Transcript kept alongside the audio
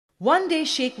One day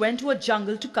Sheikh went to a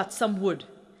jungle to cut some wood.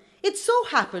 It so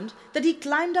happened that he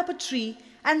climbed up a tree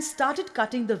and started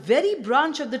cutting the very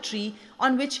branch of the tree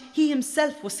on which he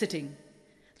himself was sitting.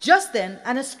 Just then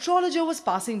an astrologer was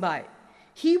passing by.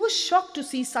 He was shocked to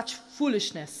see such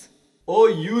foolishness. Oh,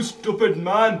 you stupid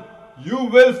man! You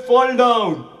will fall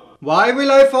down! Why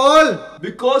will I fall?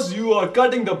 Because you are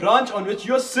cutting the branch on which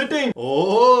you are sitting.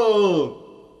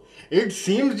 Oh, it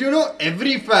seems you know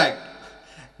every fact.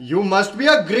 You must be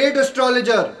a great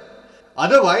astrologer.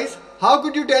 Otherwise, how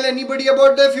could you tell anybody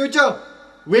about their future?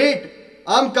 Wait,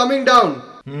 I'm coming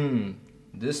down.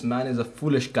 This man is a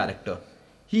foolish character.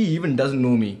 He even doesn't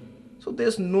know me. So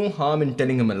there's no harm in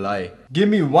telling him a lie. Give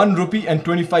me 1 rupee and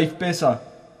 25 paisa.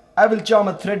 I will charm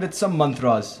a thread with some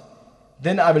mantras.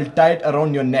 Then I will tie it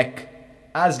around your neck.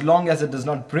 As long as it does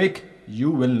not break, you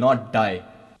will not die.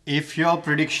 If your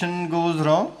prediction goes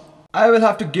wrong? I will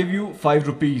have to give you 5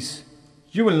 rupees.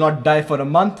 You will not die for a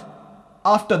month.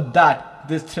 After that,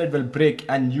 this thread will break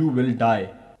and you will die.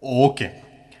 Okay.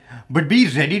 But be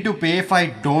ready to pay if I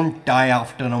don't die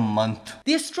after a month.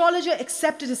 The astrologer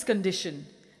accepted his condition.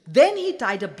 Then he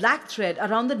tied a black thread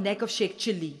around the neck of Sheikh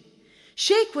Chilli.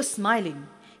 Sheikh was smiling.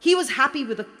 He was happy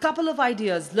with a couple of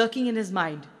ideas lurking in his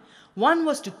mind. One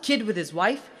was to kid with his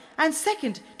wife, and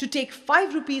second, to take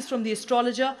 5 rupees from the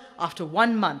astrologer after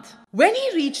 1 month. When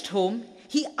he reached home,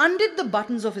 he undid the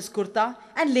buttons of his kurta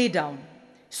and lay down.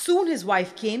 Soon his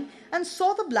wife came and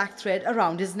saw the black thread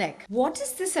around his neck. What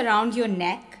is this around your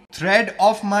neck? Thread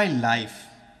of my life.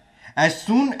 As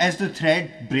soon as the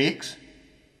thread breaks,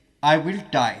 I will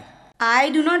die.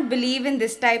 I do not believe in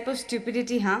this type of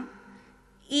stupidity, huh?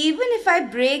 Even if I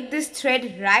break this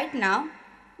thread right now,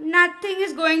 nothing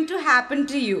is going to happen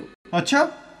to you.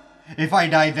 Acha? If I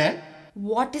die then?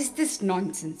 What is this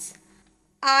nonsense?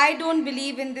 I don't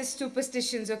believe in these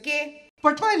superstitions, okay?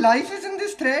 But my life is in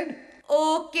this thread.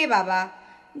 Okay, Baba.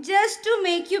 Just to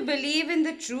make you believe in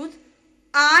the truth,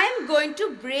 I'm going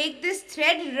to break this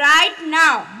thread right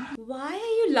now. Why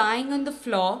are you lying on the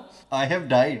floor? I have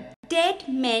died. Dead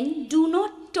men do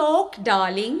not talk,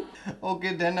 darling.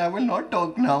 Okay, then I will not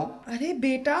talk now. Arey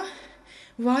beta,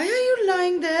 why are you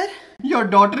lying there? Your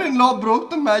daughter-in-law broke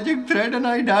the magic thread and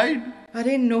I died.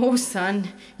 Arey no son,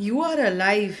 you are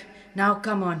alive. Now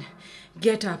come on,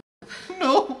 get up.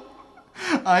 No,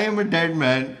 I am a dead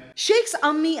man. Sheikh's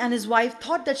Ammi and his wife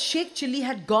thought that Sheikh Chilli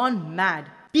had gone mad.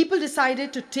 People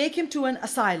decided to take him to an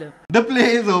asylum. The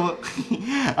play is over.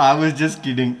 I was just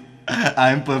kidding. I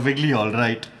am perfectly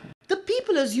alright. The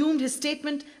people assumed his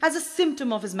statement as a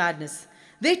symptom of his madness.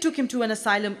 They took him to an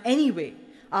asylum anyway.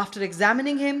 After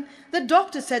examining him, the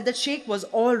doctor said that Sheikh was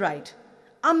all right.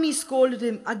 Ammi scolded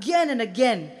him again and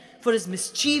again for his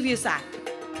mischievous act.